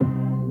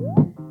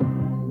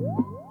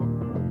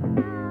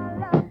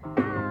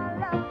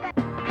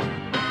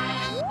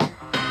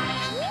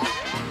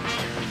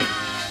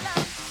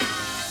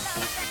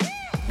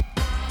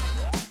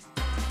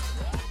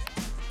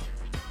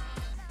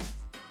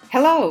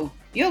Hello,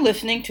 you're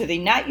listening to the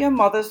Not Your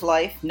Mother's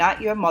Life,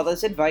 Not Your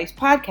Mother's Advice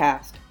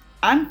podcast.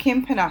 I'm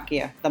Kim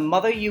Panacchia, the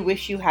mother you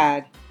wish you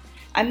had.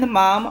 I'm the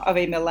mom of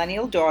a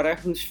millennial daughter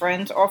whose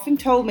friends often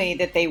told me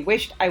that they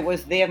wished I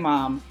was their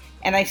mom,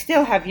 and I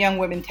still have young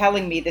women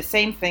telling me the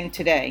same thing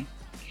today.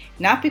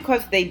 Not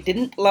because they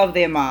didn't love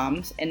their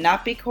moms, and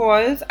not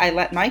because I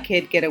let my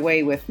kid get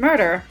away with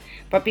murder,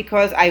 but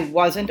because I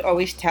wasn't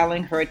always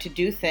telling her to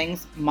do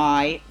things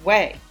my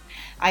way.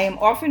 I am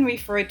often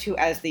referred to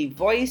as the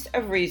voice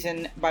of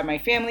reason by my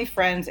family,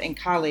 friends, and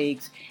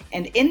colleagues,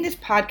 and in this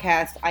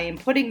podcast, I am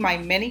putting my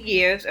many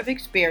years of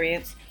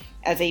experience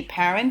as a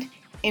parent,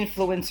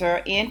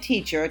 influencer, and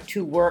teacher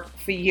to work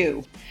for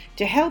you,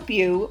 to help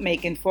you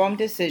make informed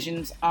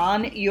decisions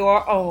on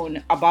your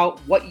own about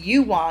what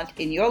you want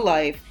in your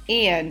life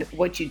and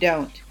what you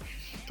don't.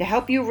 To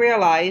help you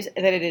realize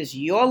that it is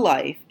your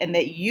life and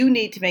that you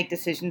need to make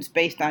decisions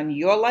based on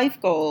your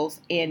life goals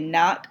and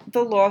not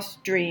the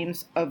lost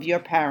dreams of your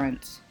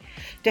parents.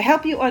 To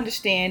help you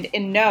understand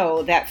and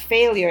know that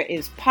failure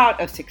is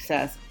part of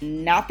success,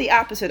 not the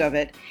opposite of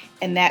it,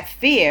 and that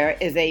fear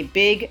is a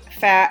big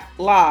fat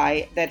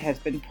lie that has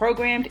been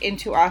programmed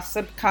into our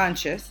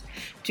subconscious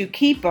to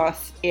keep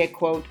us, air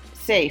quote,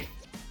 safe.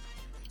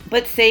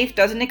 But safe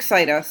doesn't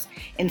excite us,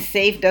 and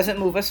safe doesn't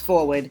move us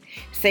forward.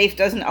 Safe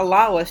doesn't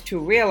allow us to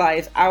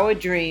realize our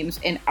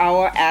dreams and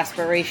our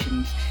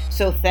aspirations.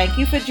 So thank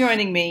you for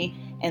joining me,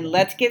 and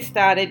let's get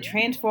started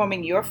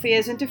transforming your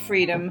fears into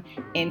freedom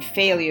and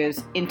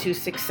failures into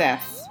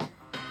success.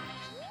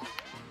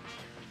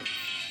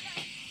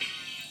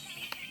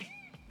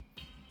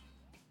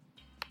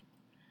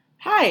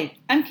 Hi,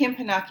 I'm Kim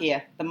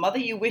Panacchia, the mother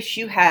you wish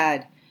you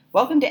had.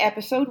 Welcome to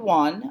episode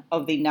 1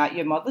 of the Not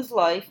Your Mother's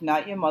Life,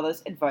 Not Your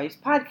Mother's Advice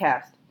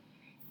podcast.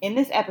 In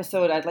this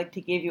episode, I'd like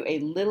to give you a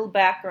little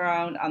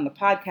background on the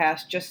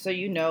podcast just so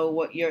you know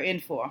what you're in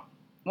for.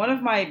 One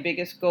of my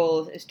biggest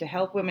goals is to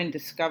help women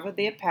discover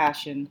their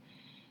passion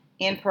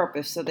and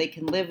purpose so they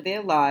can live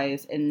their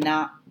lives and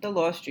not the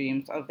lost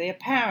dreams of their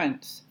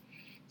parents.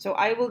 So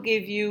I will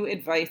give you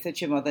advice that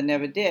your mother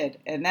never did,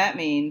 and that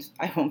means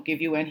I won't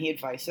give you any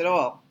advice at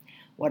all.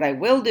 What I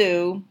will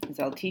do is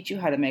I'll teach you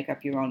how to make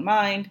up your own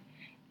mind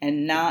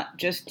and not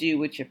just do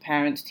what your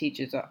parents,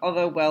 teachers, or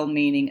other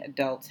well-meaning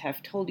adults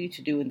have told you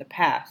to do in the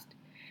past.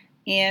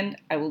 And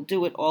I will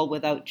do it all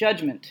without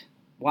judgment.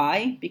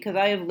 Why? Because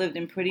I have lived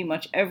in pretty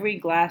much every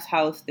glass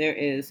house there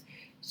is,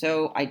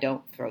 so I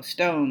don't throw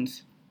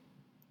stones.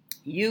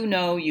 You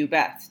know you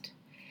best,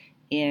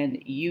 and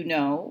you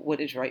know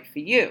what is right for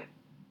you.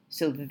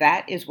 So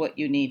that is what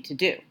you need to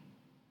do.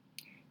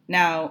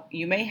 Now,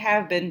 you may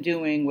have been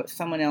doing what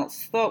someone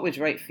else thought was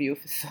right for you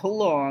for so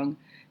long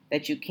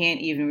that you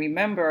can't even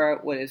remember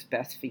what is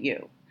best for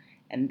you.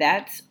 And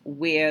that's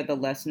where the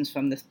lessons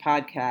from this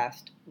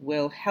podcast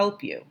will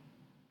help you.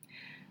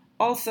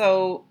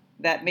 Also,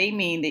 that may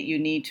mean that you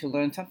need to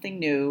learn something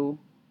new,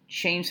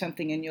 change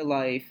something in your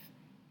life,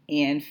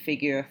 and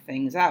figure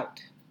things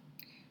out.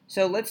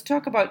 So let's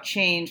talk about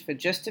change for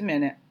just a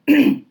minute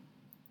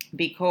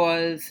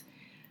because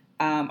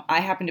I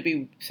happen to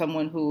be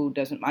someone who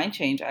doesn't mind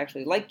change. I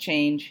actually like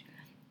change,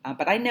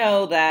 but I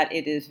know that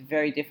it is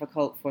very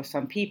difficult for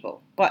some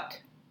people.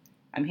 But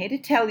I'm here to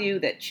tell you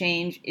that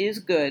change is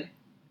good.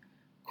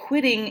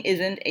 Quitting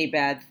isn't a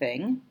bad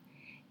thing.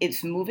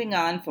 It's moving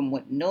on from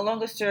what no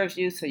longer serves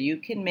you so you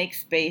can make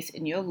space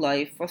in your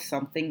life for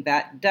something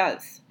that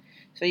does.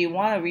 So you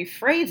want to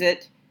rephrase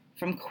it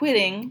from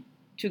quitting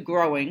to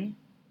growing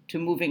to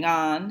moving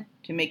on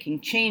to making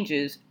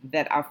changes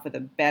that are for the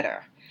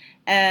better.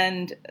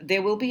 And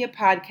there will be a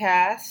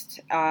podcast.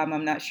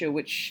 I'm not sure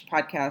which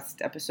podcast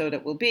episode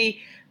it will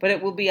be, but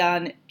it will be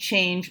on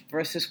change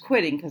versus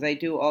quitting because I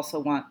do also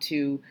want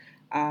to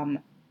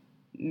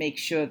make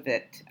sure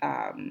that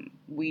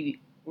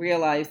we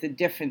realize the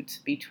difference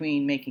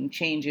between making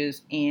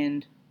changes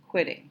and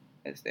quitting,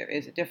 as there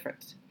is a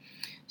difference.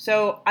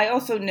 So I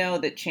also know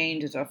that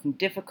change is often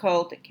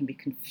difficult, it can be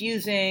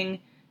confusing,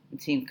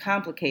 and seem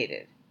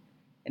complicated.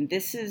 And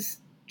this is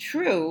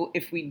true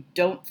if we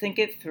don't think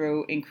it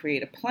through and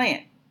create a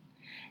plan.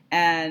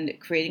 And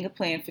creating a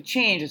plan for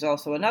change is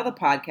also another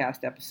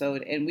podcast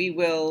episode, and we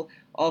will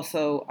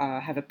also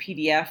have a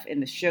PDF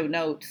in the show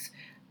notes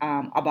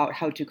about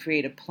how to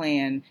create a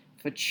plan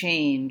for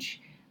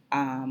change,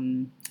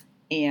 and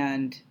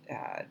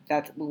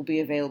that will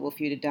be available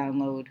for you to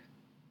download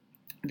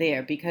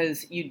there,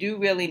 because you do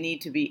really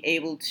need to be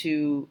able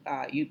to,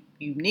 you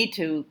need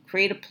to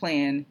create a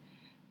plan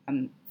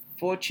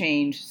for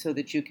change so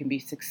that you can be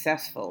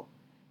successful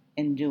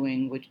in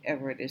doing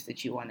whichever it is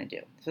that you want to do.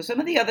 So some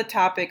of the other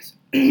topics,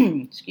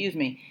 in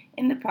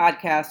the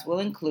podcast will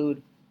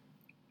include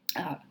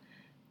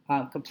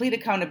complete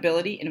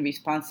accountability and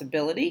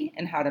responsibility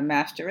and how to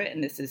master it.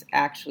 And this is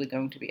actually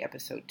going to be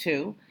episode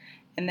 2.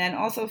 And then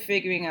also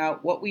figuring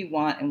out what we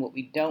want and what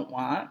we don't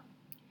want.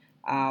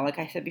 Like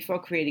I said before,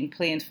 creating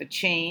plans for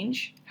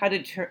change, how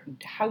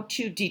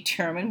to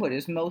determine what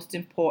is most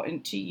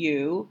important to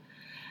you,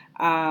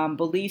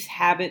 beliefs,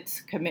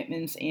 habits,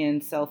 commitments,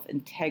 and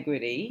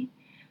self-integrity,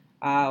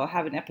 I'll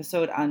have an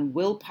episode on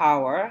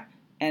willpower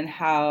and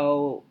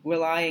how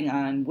relying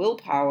on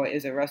willpower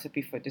is a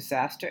recipe for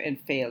disaster and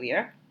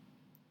failure.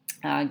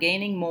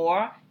 Gaining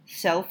more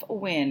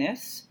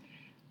self-awareness,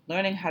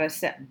 learning how to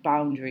set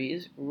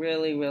boundaries,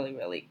 really, really,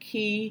 really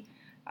key.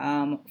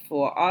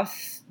 For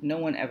us, no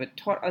one ever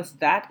taught us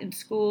that in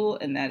school,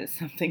 and that is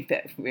something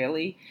that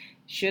really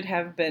should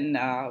have been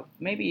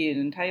maybe an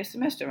entire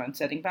semester on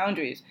setting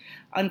boundaries.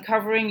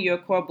 Uncovering your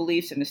core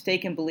beliefs and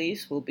mistaken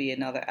beliefs will be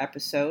another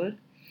episode.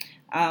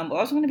 We're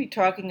also going to be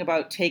talking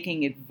about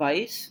taking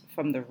advice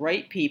from the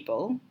right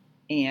people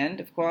and,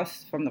 of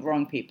course, from the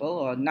wrong people,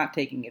 or not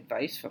taking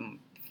advice from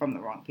the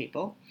wrong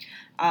people.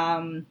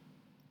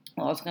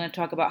 We're also going to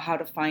talk about how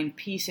to find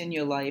peace in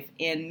your life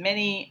and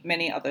many,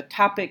 many other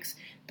topics.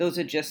 Those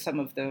are just some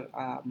of the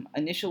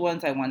initial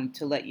ones I wanted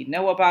to let you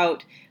know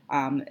about.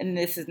 And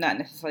this is not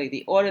necessarily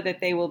the order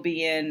that they will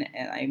be in,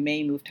 and I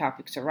may move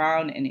topics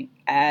around and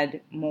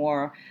add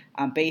more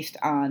based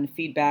on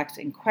feedbacks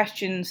and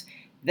questions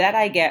that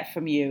I get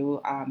from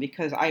you,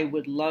 because I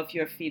would love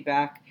your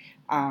feedback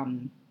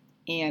and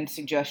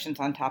suggestions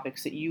on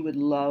topics that you would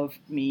love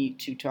me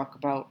to talk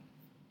about.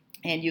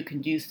 And you can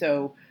do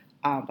so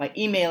by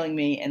emailing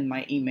me, and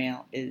my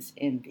email is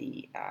in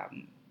the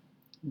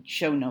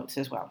show notes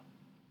as well.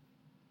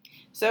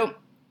 So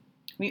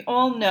we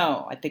all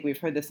know, I think we've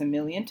heard this a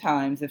million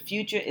times, the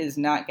future is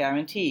not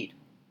guaranteed.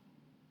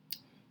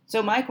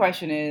 So my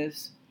question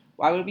is,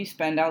 why would we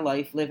spend our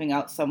life living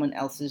out someone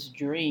else's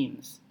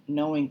dreams,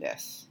 knowing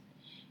this?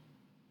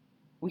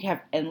 We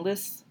have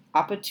endless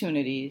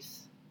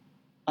opportunities,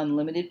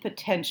 unlimited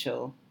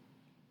potential,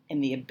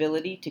 and the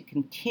ability to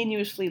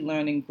continuously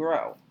learn and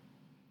grow.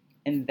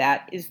 And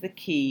that is the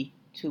key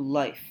to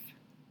life.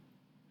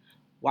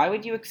 Why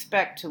would you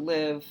expect to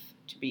live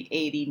to be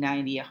 80,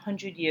 90,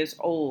 100 years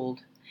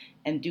old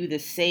and do the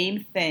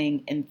same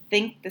thing and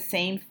think the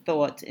same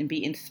thoughts and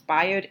be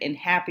inspired and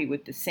happy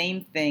with the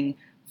same thing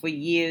for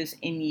years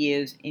and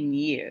years and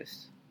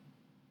years?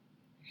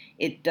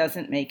 It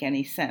doesn't make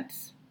any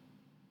sense.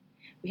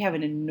 We have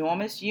an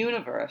enormous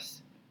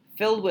universe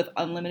filled with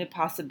unlimited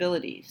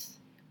possibilities.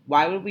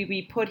 Why would we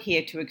be put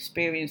here to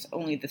experience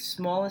only the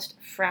smallest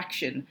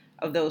fraction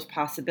of those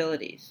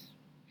possibilities?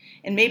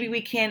 And maybe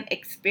we can't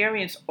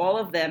experience all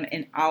of them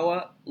in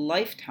our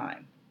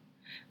lifetime,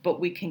 but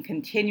we can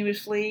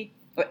continuously,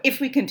 or if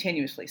we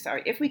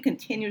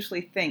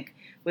continuously think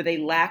with a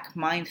lack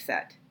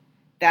mindset,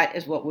 that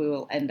is what we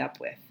will end up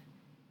with.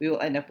 We will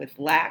end up with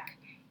lack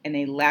and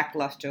a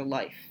lackluster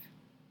life.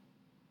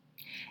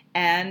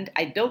 And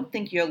I don't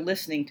think you're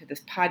listening to this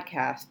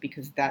podcast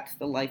because that's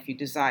the life you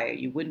desire.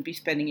 You wouldn't be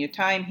spending your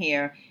time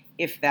here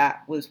if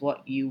that was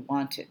what you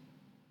wanted.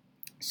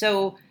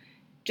 So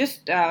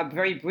just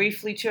very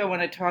briefly, too, I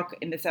want to talk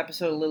in this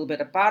episode a little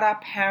bit about our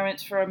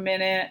parents for a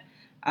minute.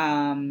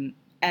 And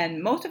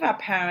most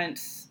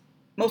parents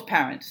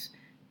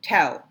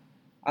tell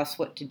us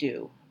what to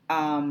do.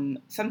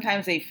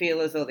 Sometimes they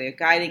feel as though they're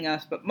guiding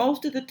us, but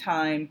most of the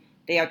time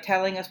they are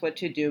telling us what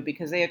to do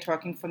because they are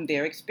talking from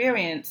their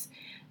experience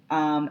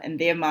and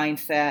their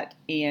mindset,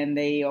 and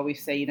they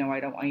always say, I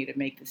don't want you to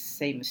make the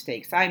same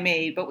mistakes I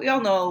made, but we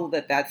all know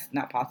that that's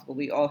not possible.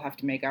 We all have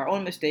to make our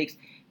own mistakes,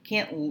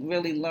 can't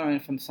really learn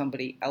from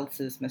somebody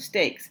else's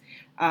mistakes.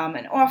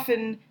 And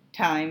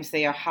oftentimes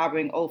they are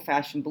harboring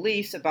old-fashioned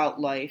beliefs about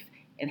life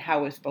and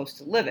how we're supposed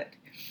to live it.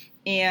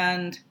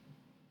 And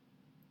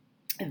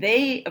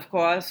they, of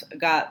course,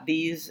 got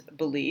these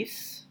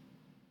beliefs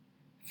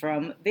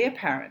from their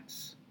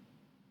parents.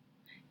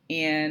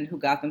 And who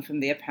got them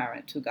from their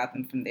parents,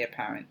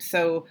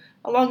 So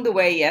along the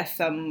way, yes,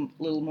 some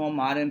little more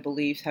modern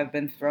beliefs have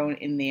been thrown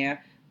in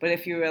there. But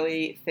if you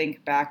really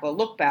think back or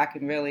look back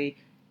and really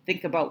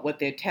think about what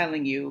they're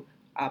telling you,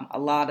 a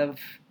lot of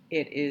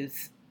it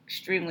is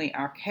extremely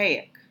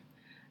archaic.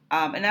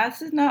 And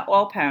this is not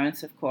all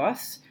parents, of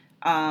course,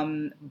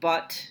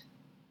 but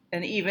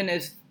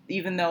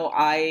even though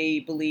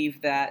I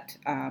believe that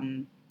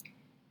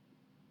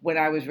when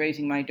I was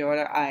raising my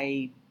daughter,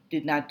 I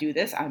did not do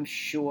this. I'm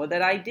sure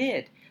that I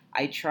did.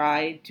 I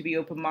tried to be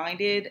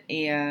open-minded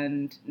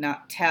and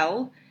not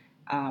tell,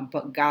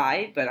 but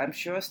guide. But I'm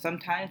sure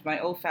sometimes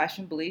my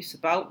old-fashioned beliefs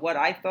about what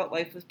I thought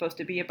life was supposed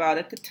to be about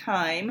at the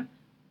time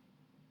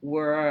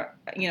were,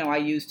 I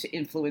used to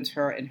influence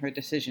her and her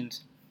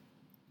decisions.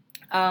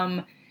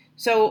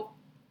 So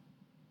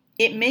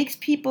it makes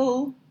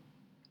people,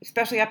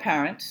 especially our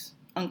parents,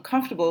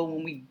 uncomfortable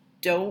when we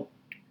don't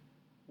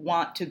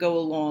want to go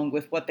along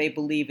with what they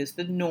believe is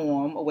the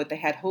norm or what they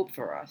had hoped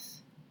for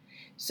us.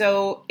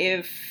 So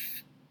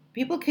if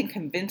people can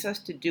convince us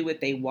to do what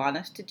they want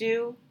us to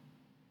do,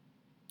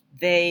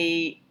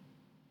 they,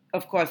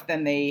 of course,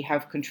 then they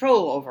have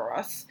control over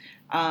us,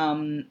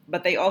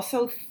 but they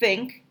also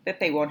think that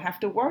they won't have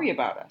to worry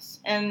about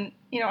us. And,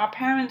 our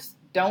parents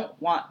don't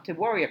want to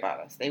worry about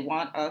us. They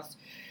want us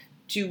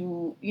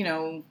to,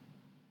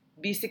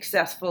 be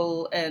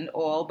successful and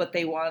all, but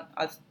they want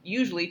us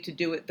usually to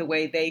do it the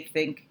way they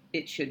think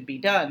it should be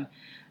done.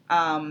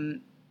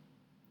 And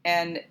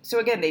so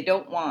again, they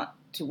don't want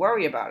to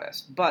worry about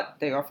us. But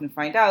they often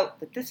find out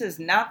that this is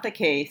not the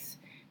case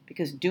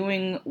because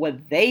doing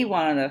what they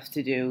wanted us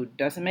to do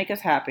doesn't make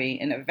us happy,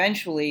 and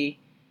eventually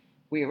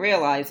we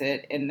realize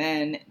it, and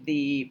then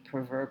the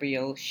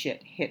proverbial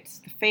shit hits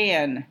the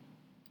fan.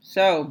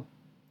 So,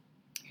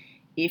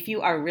 if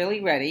you are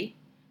really ready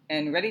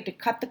and ready to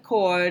cut the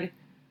cord,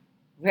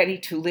 ready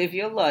to live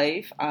your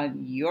life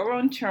on your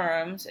own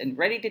terms, and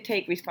ready to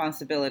take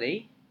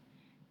responsibility,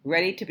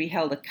 ready to be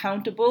held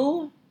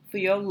accountable for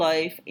your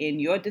life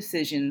and your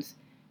decisions,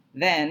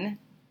 then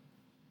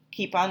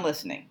keep on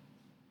listening.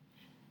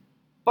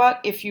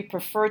 But if you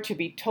prefer to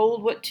be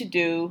told what to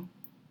do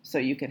so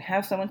you can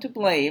have someone to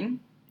blame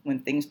when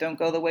things don't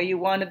go the way you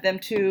wanted them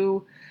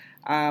to,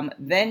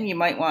 then you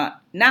might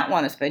not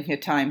want to spend your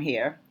time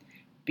here,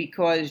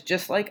 because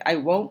just like I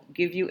won't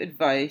give you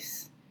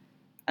advice,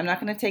 I'm not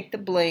going to take the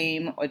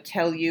blame or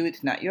tell you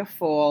it's not your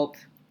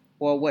fault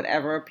or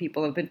whatever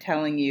people have been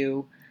telling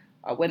you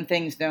when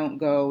things don't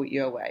go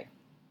your way.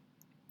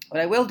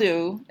 What I will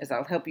do is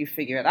I'll help you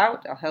figure it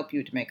out. I'll help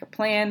you to make a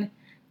plan,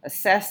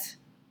 assess,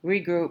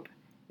 regroup,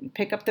 and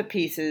pick up the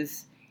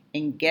pieces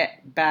and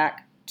get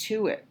back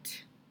to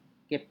it.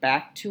 Get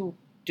back to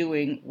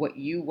doing what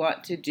you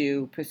want to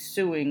do,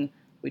 pursuing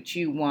what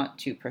you want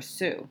to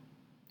pursue.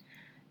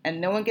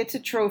 And no one gets a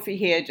trophy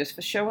here just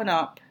for showing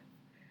up.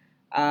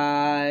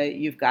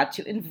 You've got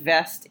to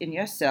invest in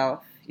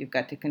yourself. You've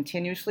got to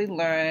continuously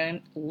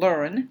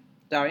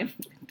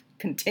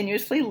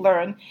continuously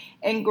learn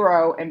and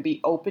grow and be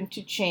open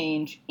to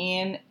change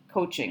in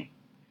coaching.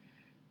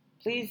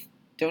 Please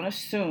don't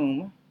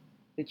assume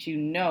that you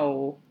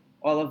know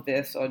all of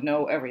this or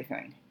know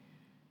everything,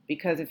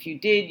 because if you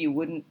did, you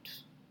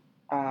wouldn't.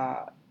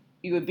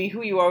 You would be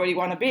who you already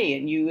want to be,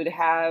 and you would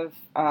have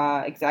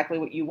exactly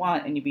what you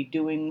want, and you'd be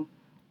doing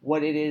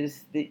what it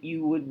is that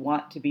you would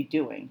want to be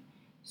doing.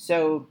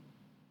 So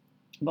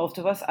most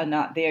of us are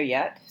not there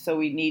yet, so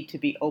we need to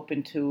be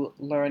open to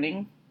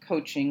learning,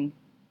 coaching,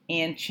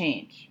 and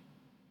change.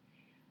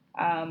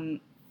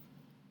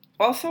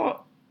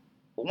 Also,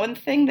 one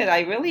thing that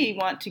I really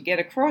want to get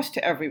across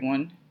to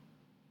everyone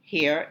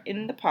here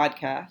in the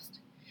podcast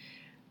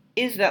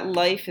is that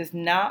life is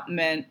not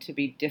meant to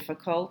be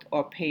difficult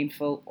or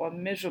painful or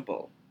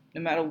miserable.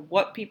 No matter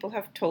what people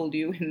have told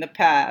you in the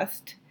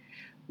past,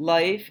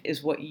 life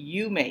is what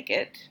you make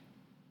it,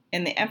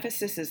 and the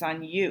emphasis is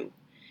on you.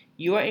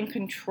 You are in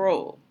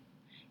control,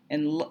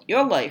 and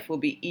your life will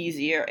be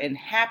easier and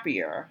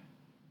happier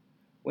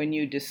when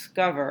you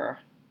discover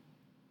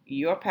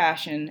your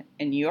passion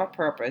and your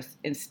purpose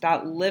and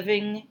start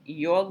living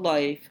your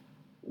life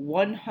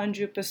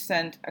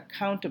 100%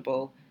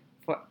 accountable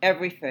for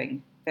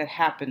everything that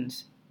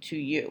happens to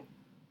you.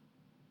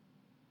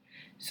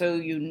 So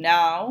you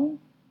now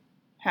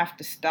have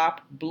to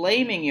stop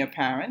blaming your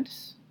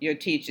parents, your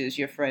teachers,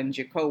 your friends,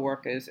 your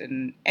coworkers,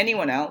 and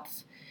anyone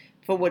else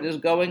for what is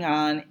going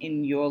on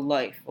in your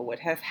life or what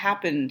has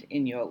happened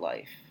in your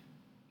life.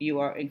 You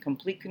are in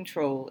complete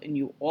control, and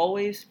you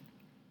always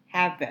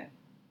have been.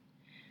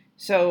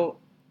 So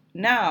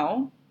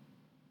now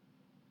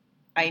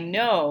I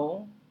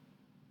know,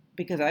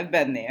 because I've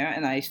been there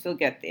and I still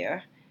get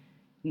there,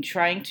 and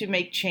trying to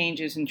make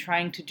changes and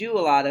trying to do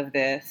a lot of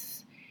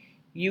this,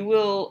 you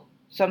will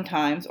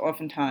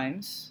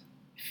oftentimes,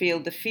 feel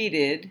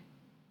defeated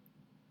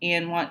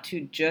and want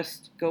to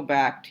just go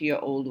back to your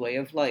old way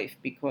of life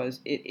because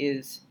it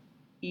is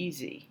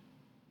easy.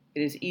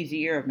 It is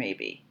easier,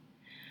 maybe.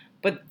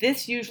 But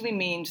this usually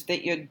means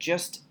that you're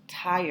just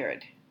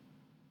tired.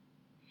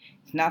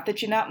 It's not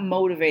that you're not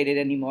motivated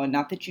anymore,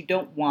 not that you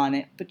don't want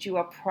it, but you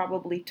are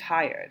probably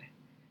tired.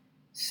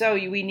 So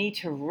we need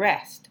to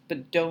rest,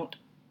 but don't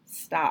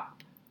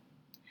stop.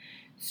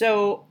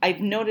 So I've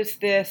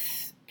noticed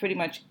this pretty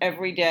much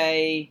every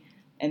day,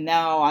 and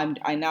now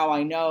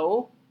I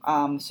know,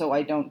 so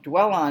I don't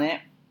dwell on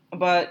it.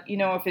 But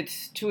if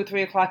it's 2 or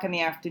 3 o'clock in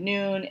the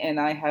afternoon and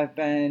I have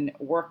been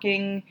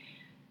working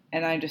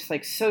and I'm just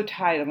like so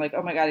tired, I'm like,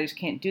 oh my God, I just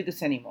can't do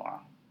this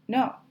anymore.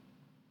 No,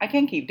 I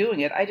can keep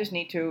doing it. I just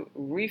need to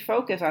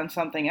refocus on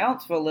something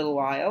else for a little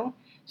while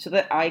so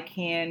that I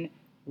can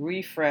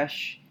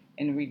refresh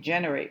and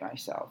regenerate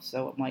myself.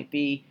 So it might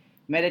be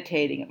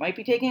meditating. It might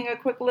be taking a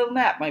quick little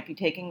nap. Might be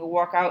taking a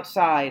walk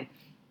outside.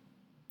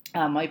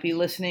 Might be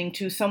listening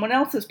to someone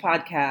else's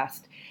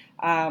podcast.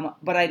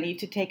 But I need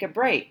to take a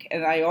break.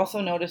 And I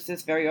also notice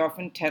this very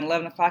often, 10,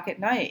 11 o'clock at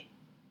night.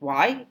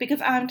 Why?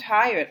 Because I'm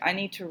tired. I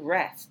need to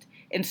rest.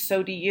 And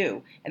so do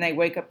you. And I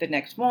wake up the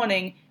next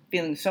morning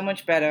feeling so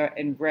much better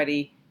and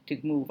ready to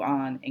move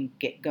on and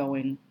get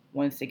going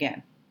once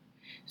again.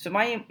 So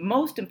my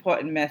most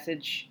important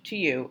message to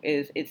you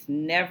is it's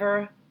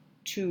never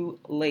too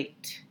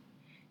late.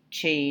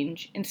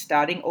 Change and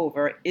starting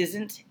over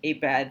isn't a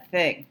bad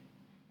thing.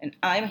 And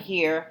I'm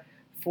here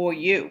for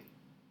you.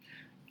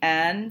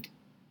 And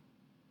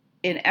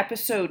in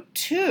episode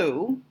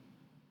 2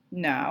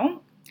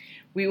 now,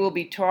 we will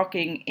be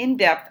talking in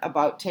depth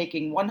about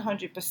taking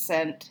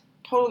 100%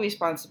 total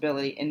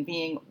responsibility and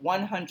being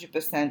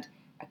 100%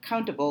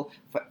 accountable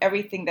for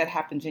everything that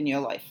happens in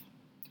your life.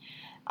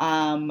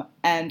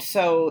 And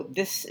so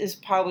this is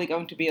probably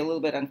going to be a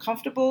little bit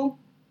uncomfortable,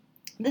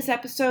 this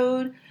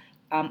episode.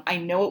 I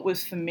know it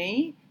was for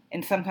me,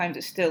 and sometimes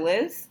it still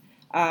is.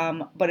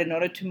 But in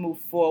order to move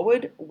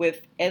forward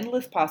with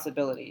endless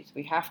possibilities,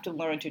 we have to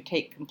learn to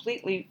take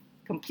complete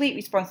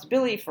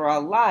responsibility for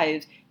our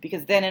lives,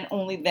 because then and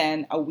only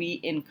then are we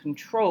in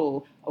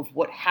control of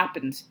what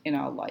happens in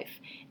our life.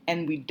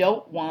 And we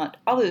don't want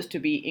others to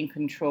be in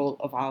control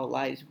of our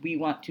lives. We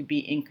want to be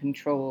in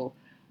control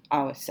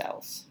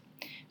ourselves.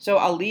 So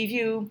I'll leave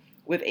you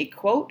with a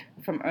quote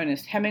from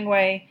Ernest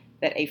Hemingway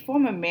that a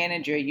former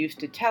manager used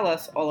to tell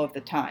us all of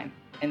the time.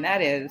 And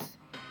that is,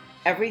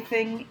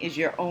 everything is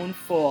your own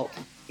fault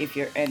if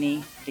you're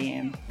any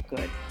damn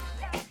good.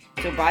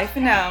 So bye for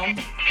now.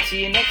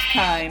 See you next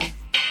time.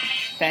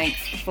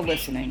 Thanks for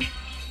listening.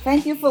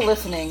 Thank you for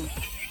listening.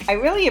 I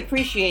really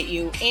appreciate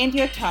you and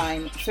your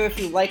time. So if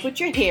you like what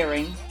you're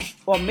hearing,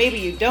 or maybe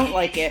you don't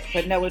like it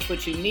but know it's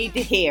what you need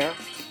to hear,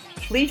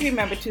 please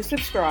remember to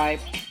subscribe,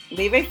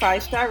 leave a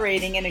 5-star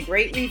rating and a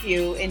great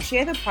review, and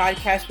share the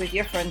podcast with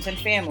your friends and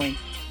family.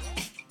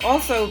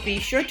 Also, be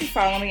sure to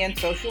follow me on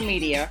social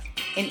media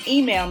and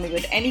email me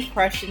with any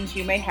questions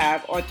you may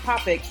have or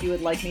topics you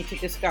would like me to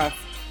discuss.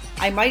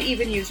 I might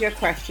even use your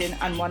question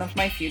on one of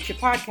my future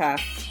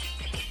podcasts.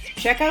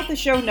 Check out the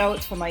show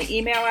notes for my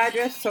email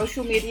address,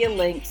 social media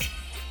links,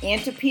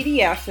 and to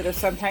PDFs that are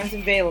sometimes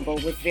available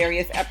with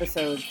various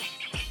episodes.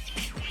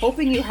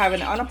 Hoping you have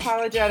an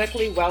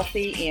unapologetically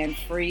wealthy and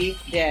free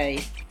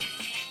day.